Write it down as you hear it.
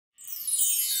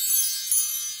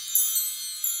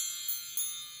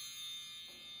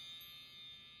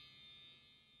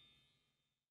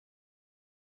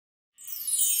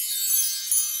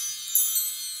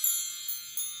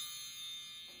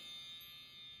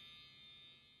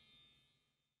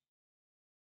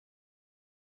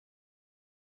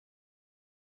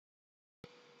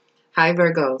Hi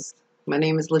Virgos, my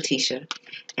name is Letitia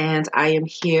and I am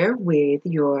here with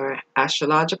your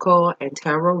astrological and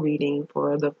tarot reading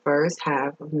for the first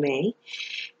half of May.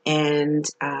 And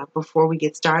before we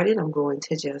get started, I'm going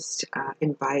to just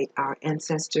invite our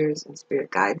ancestors and spirit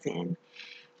guides in.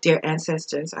 Dear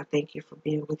ancestors, I thank you for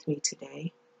being with me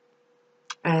today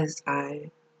as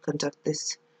I conduct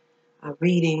this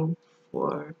reading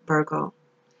for Virgo.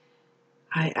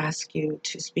 I ask you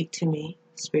to speak to me,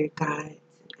 spirit guides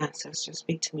and ancestors,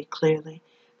 speak to me clearly,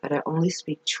 that I only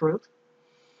speak truth.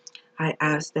 I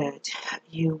ask that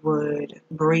you would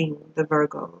bring the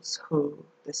Virgos who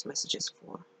this message is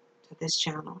for to this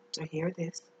channel to hear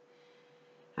this,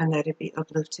 and that it be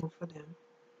uplifting for them,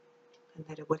 and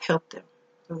that it would help them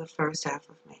through the first half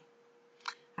of May.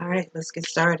 All right, let's get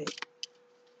started.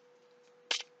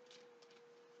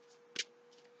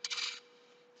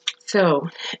 So,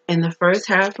 in the first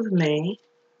half of May,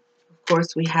 of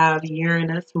course, we have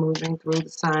Uranus moving through the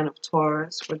sign of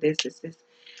Taurus. For this is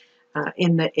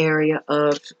in the area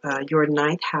of your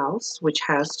ninth house, which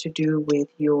has to do with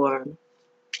your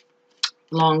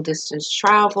long distance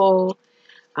travel,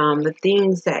 the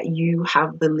things that you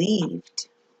have believed.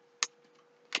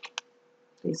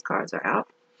 These cards are out.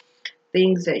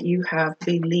 Things that you have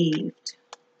believed,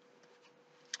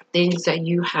 things that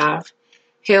you have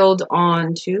held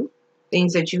on to,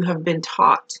 things that you have been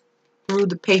taught through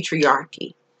the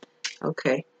patriarchy.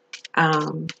 Okay.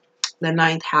 The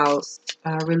ninth house,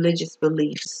 religious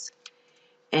beliefs.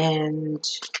 And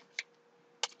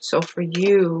so for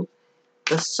you,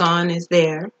 the sun is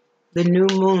there. The new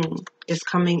moon is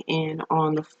coming in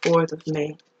on the 4th of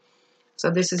May. So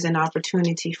this is an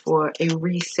opportunity for a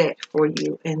reset for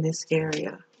you in this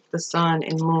area. The sun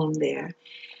and moon there.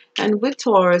 And with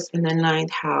Taurus in the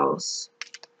ninth house,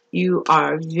 you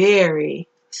are very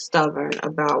stubborn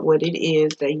about what it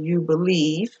is that you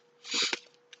believe,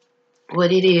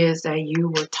 what it is that you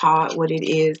were taught, what it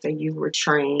is that you were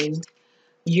trained.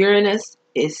 Uranus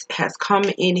has come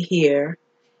in here,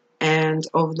 and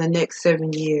over the next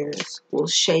 7 years will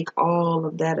shake all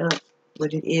of that up,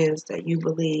 what it is that you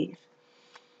believe.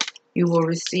 You will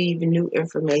receive new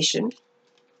information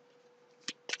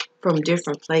from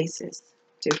different places,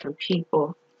 different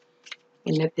people,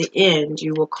 and at the end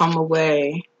you will come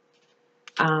away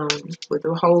with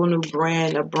a whole new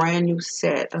a brand new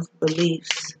set of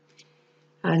beliefs.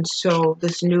 And so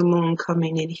this new moon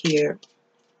coming in here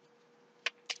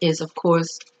is, of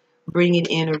course, bringing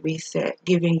in a reset,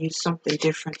 giving you something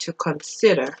different to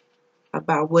consider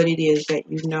about what it is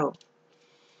that you know.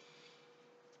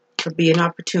 Could be an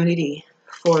opportunity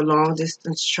for long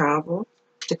distance travel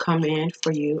to come in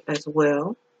for you as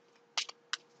well,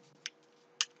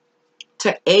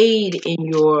 to aid in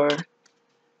your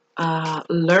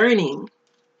learning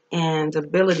and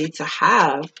ability to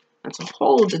have and to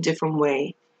hold a different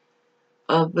way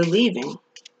of believing.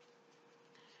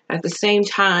 At the same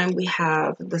time, we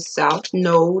have the south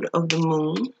node of the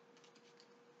moon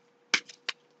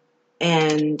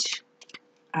and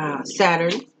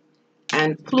Saturn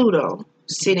and Pluto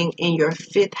sitting in your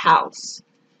 5th house.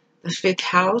 The 5th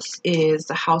house is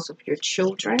the house of your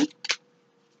children.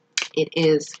 It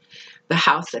is the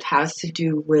house that has to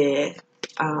do with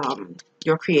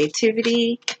your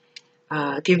creativity,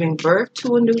 giving birth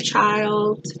to a new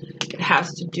child. It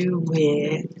has to do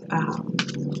with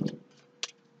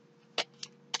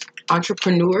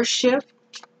entrepreneurship.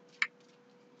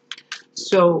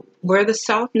 So where the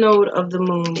south node of the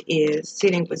moon is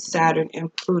sitting with Saturn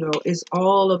and Pluto is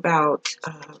all about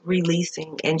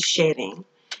releasing and shedding.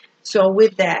 So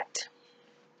with that,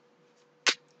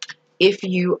 if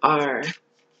you are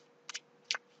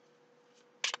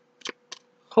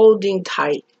holding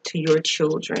tight to your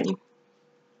children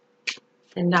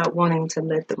and not wanting to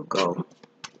let them go,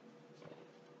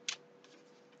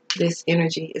 this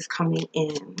energy is coming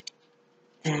in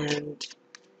and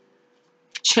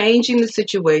changing the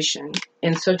situation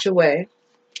in such a way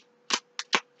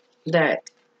that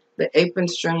the apron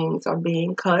strings are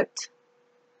being cut.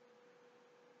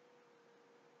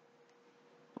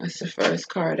 That's the first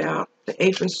card out. The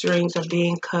apron strings are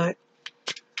being cut,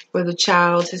 where the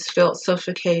child has felt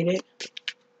suffocated,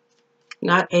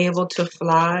 not able to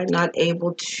fly, not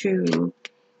able to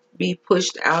be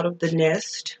pushed out of the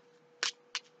nest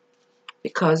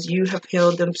because you have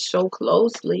held them so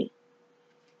closely.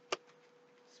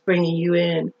 It's bringing you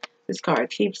in. This card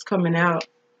keeps coming out.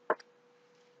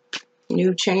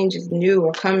 New changes, new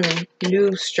are coming.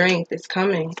 New strength is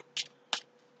coming.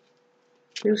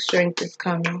 New strength is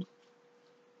coming.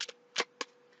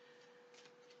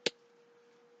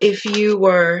 If you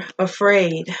were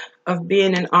afraid of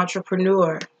being an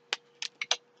entrepreneur,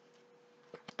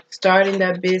 starting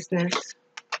that business.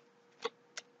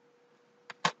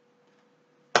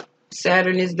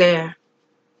 Saturn is there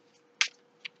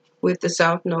with the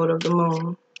south node of the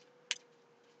moon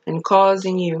and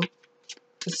causing you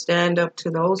to stand up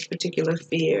to those particular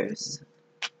fears,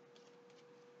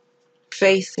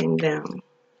 facing them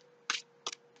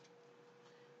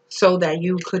so that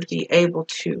you could be able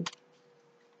to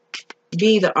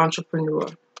be the entrepreneur.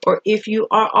 Or if you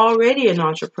are already an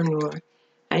entrepreneur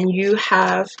and you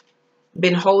have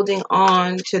been holding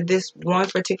on to this one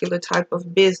particular type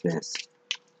of business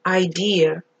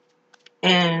idea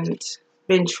and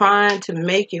been trying to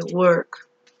make it work,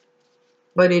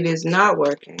 but it is not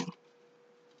working,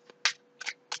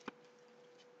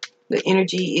 the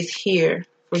energy is here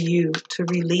for you to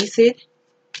release it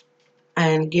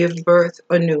and give birth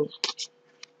anew.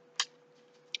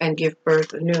 And give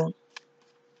birth anew.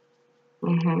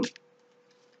 I'm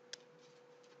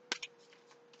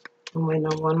waiting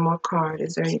on one more card.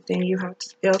 Is there anything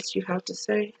else you have to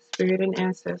say, Spirit and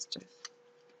Ancestors?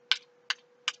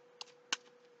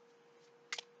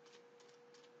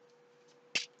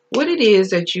 What it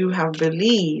is that you have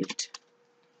believed,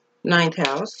 ninth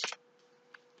house,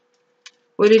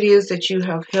 what it is that you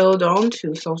have held on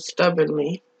to so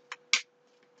stubbornly,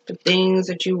 the things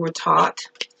that you were taught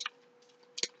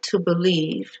to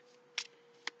believe,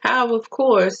 have of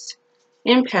course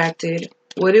impacted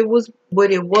what it was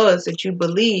that you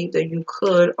believed that you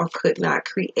could or could not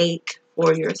create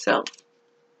for yourself.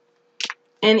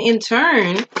 And in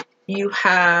turn, you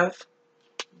have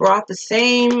brought the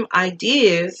same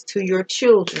ideas to your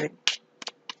children.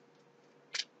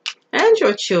 And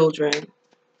your children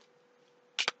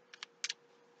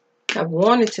have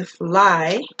wanted to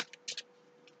fly.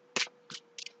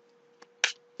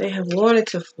 They have wanted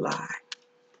to fly,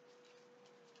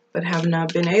 but have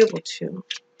not been able to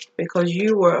because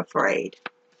you were afraid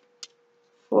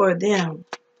for them.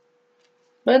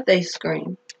 But they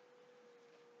scream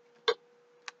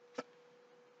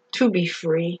to be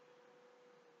free.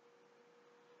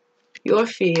 Your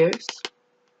fears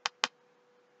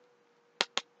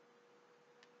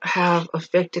have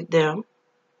affected them.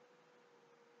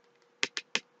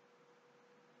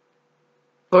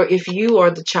 For if you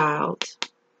are the child,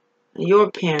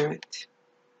 your parent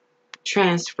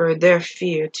transferred their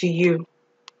fear to you.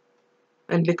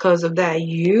 And because of that,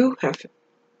 you have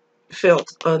felt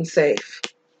unsafe.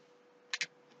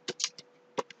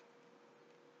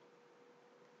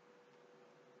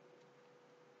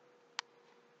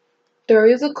 There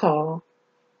is a call.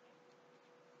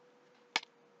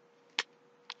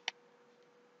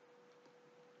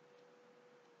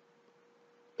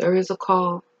 There is a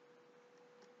call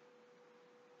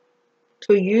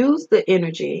to use the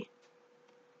energy,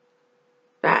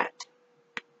 that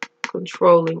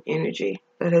controlling energy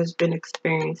that has been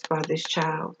experienced by this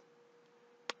child,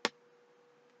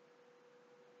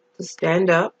 to stand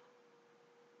up,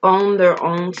 own their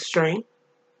own strength,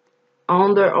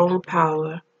 own their own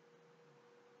power,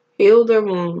 heal their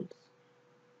wounds,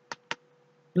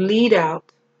 lead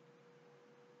out.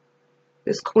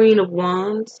 This Queen of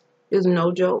Wands is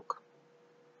no joke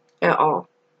at all.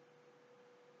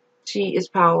 She is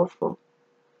powerful.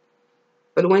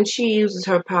 But when she uses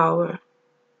her power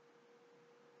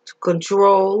to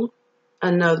control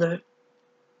another,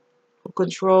 to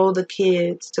control the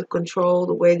kids, to control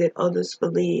the way that others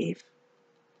believe,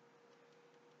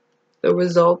 the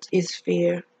result is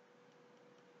fear.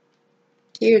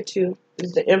 Here too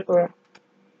is the Emperor.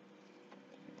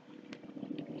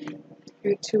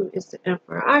 Here too is the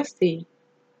Emperor. I see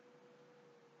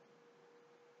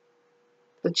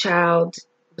the child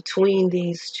between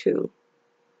these two,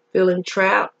 feeling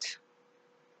trapped.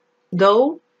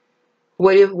 Though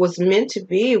what it was meant to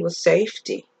be was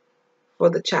safety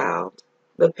for the child,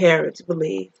 the parents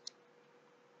believed.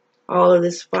 All of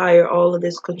this fire, all of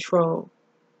this control.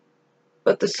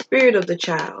 But the spirit of the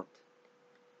child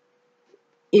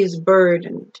is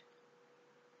burdened.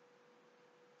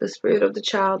 The spirit of the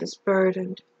child is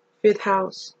burdened. Fifth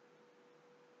house.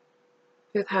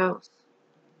 Fifth house.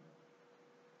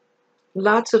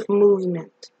 Lots of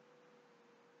movement.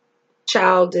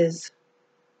 Child is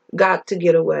got to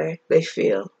get away, they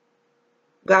feel.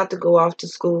 Got to go off to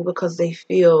school because they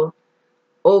feel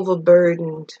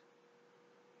overburdened.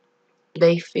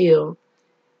 They feel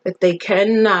that they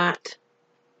cannot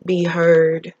be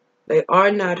heard. They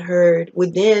are not heard.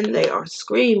 Within, they are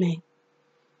screaming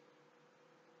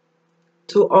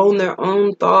to own their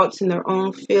own thoughts and their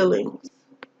own feelings.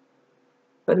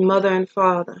 But mother and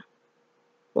father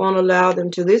won't allow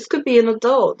them to. This could be an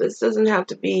adult. This doesn't have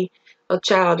to be a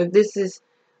child. If this is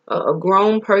a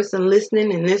grown person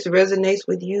listening and this resonates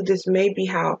with you, this may be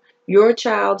how your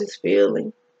child is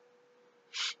feeling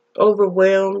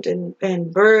overwhelmed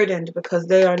and burdened because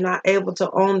they are not able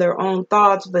to own their own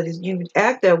thoughts, but you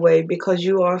act that way because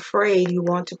you are afraid. You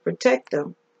want to protect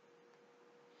them.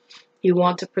 You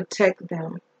want to protect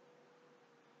them.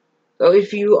 So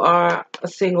if you are a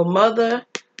single mother,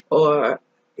 or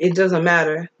it doesn't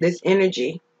matter, this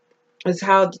energy is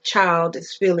how the child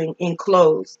is feeling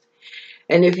enclosed.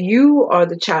 And if you are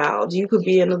the child, you could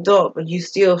be an adult, but you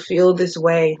still feel this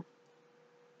way,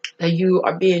 that you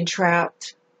are being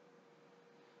trapped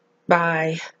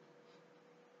by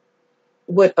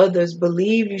what others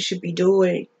believe you should be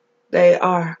doing. They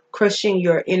are crushing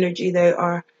your energy. They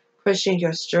are crushing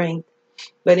your strength.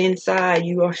 But inside,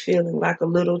 you are feeling like a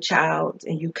little child,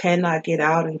 and you cannot get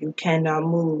out and you cannot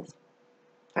move.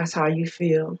 That's how you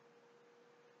feel.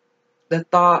 The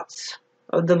thoughts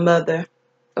of the mother,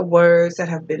 the words that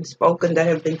have been spoken, that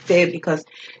have been said, because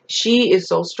she is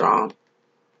so strong.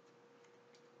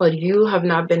 But you have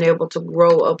not been able to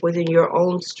grow up within your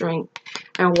own strength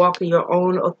and walk in your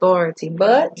own authority.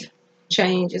 But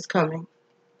change is coming.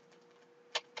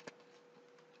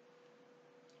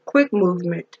 Quick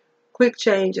movement, quick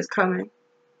change is coming.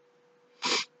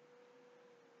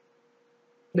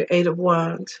 The Eight of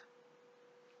Wands.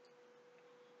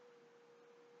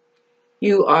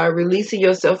 You are releasing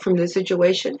yourself from this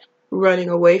situation, running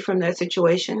away from that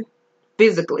situation,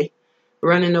 physically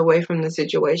running away from the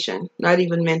situation, not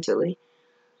even mentally.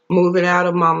 Moving out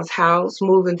of mama's house,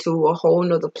 moving to a whole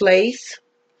nother place,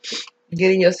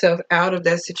 getting yourself out of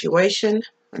that situation.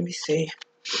 Let me see.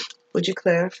 Would you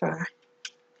clarify,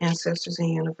 ancestors and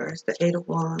universe, the Eight of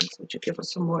Wands? Would you give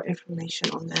us some more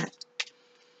information on that?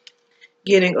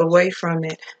 Getting away from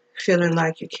it, feeling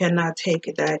like you cannot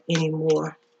take that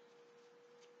anymore.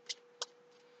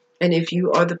 And if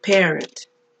you are the parent,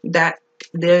 that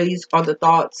these are the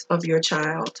thoughts of your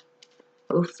child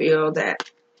who feel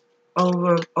that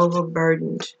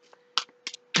overburdened,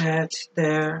 that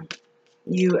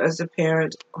you as a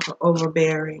parent are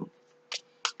overbearing.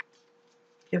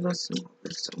 Give us some more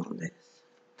wisdom on this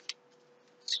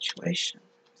situation,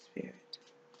 Spirit.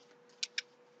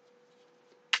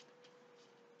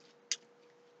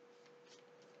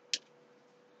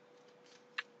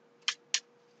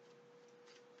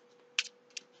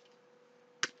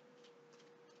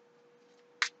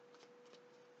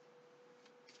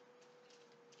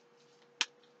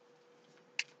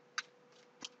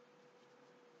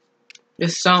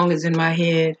 This song is in my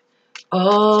head.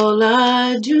 All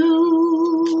I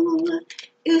do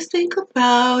is think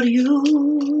about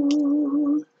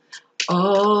you.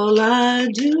 All I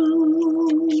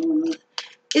do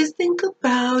is think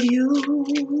about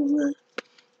you.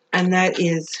 And that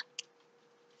is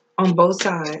on both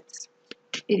sides.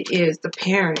 It is the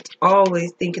parent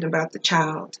always thinking about the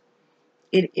child.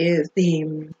 It is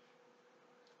the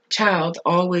child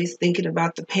always thinking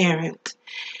about the parent.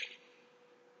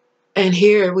 And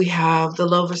here we have the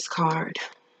Lover's card.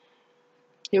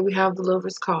 Here we have the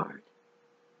Lover's card.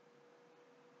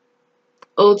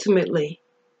 Ultimately,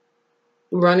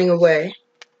 running away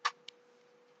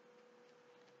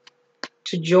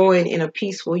to join in a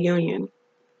peaceful union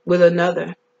with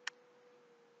another.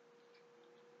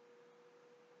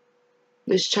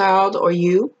 This child or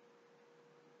you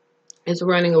is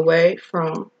running away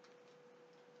from,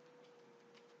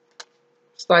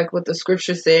 it's like what the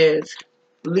scripture says,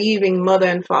 leaving mother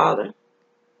and father.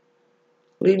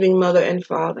 Leaving mother and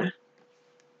father.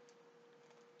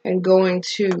 And going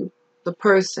to the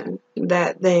person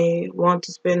that they want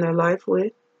to spend their life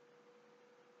with.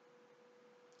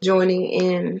 Joining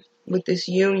in with this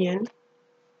union.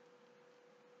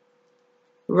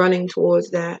 Running towards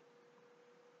that.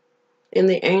 And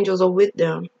the angels are with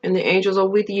them. And the angels are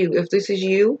with you. If this is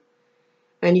you,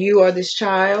 and you are this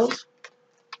child,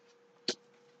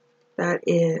 that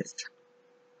is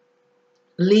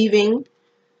leaving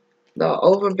the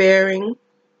overbearing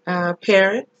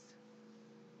parents.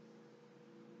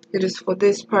 It is for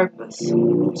this purpose,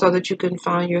 so that you can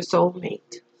find your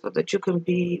soulmate, so that you can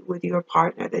be with your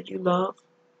partner that you love,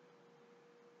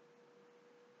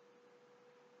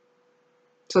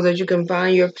 so that you can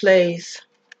find your place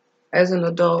as an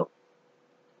adult,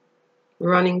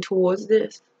 running towards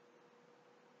this.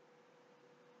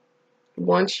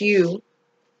 Once you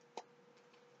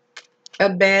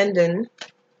abandon,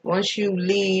 once you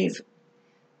leave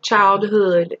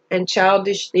childhood and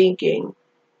childish thinking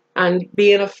and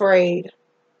being afraid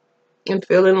and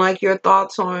feeling like your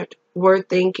thoughts aren't worth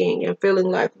thinking and feeling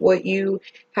like what you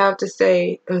have to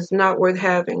say is not worth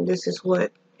having, this is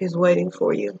what is waiting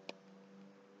for you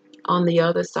on the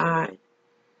other side.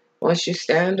 Once you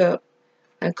stand up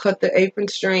and cut the apron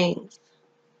strings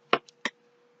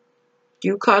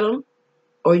You cut them,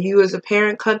 or you as a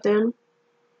parent cut them.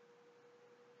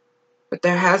 But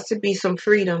there has to be some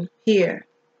freedom here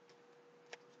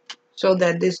so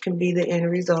that this can be the end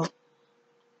result.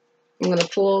 I'm going to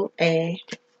pull a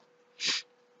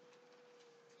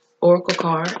oracle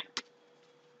card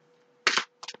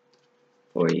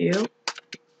for you,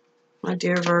 my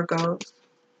dear Virgos.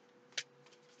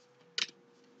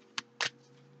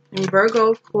 And Virgo,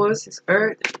 of course, is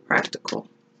earth, practical,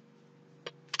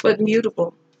 but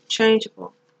mutable,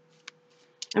 changeable.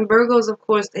 And Virgos, of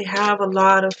course, they have a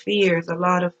lot of fears, a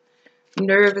lot of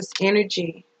nervous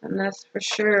energy. And that's for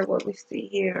sure what we see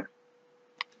here.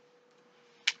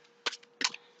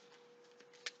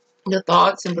 The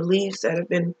thoughts and beliefs that have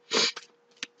been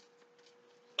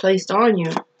placed on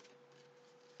you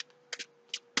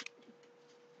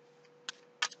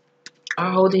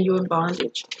are holding you in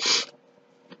bondage.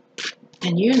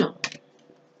 And you know.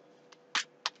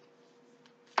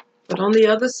 But on the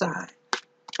other side,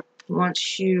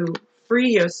 once you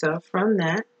free yourself from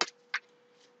that,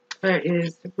 there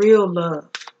is real love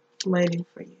waiting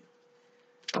for you.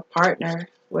 A partner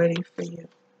waiting for you.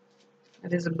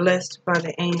 That is blessed by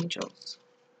the angels.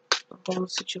 The whole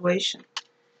situation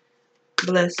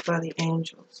blessed by the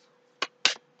angels.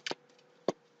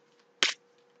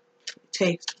 It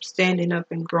takes standing up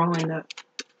and growing up.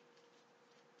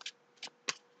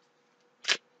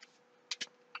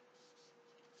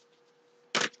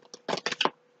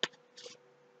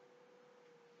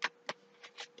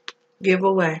 Give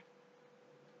away.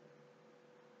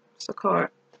 It's a card.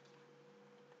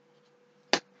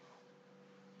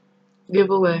 Give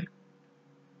away.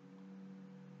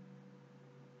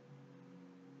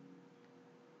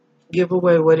 Give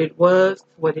away what it was,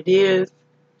 what it is.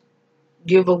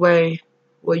 Give away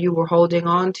what you were holding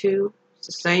on to. It's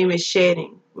the same as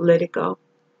shedding. Let it go.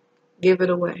 Give it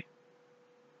away.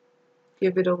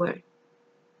 Give it away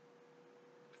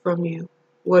from you.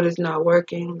 What is not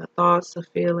working, the thoughts, the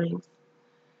feelings,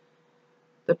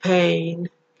 the pain,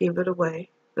 give it away.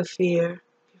 The fear,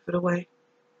 give it away.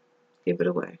 Give it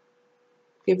away.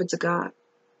 Give it to God.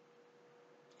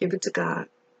 Give it to God.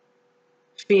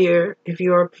 Fear, if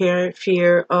you're a parent,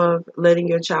 fear of letting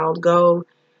your child go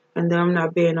and them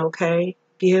not being okay,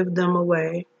 give them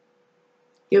away.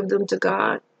 Give them to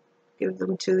God. Give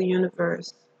them to the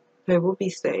universe. They will be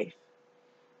safe.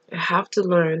 They have to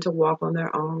learn to walk on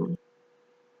their own.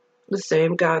 The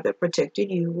same God that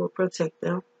protected you will protect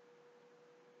them.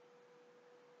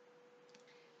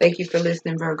 Thank you for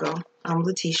listening, Virgo. I'm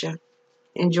Letitia.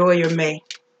 Enjoy your May,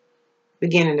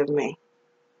 beginning of May.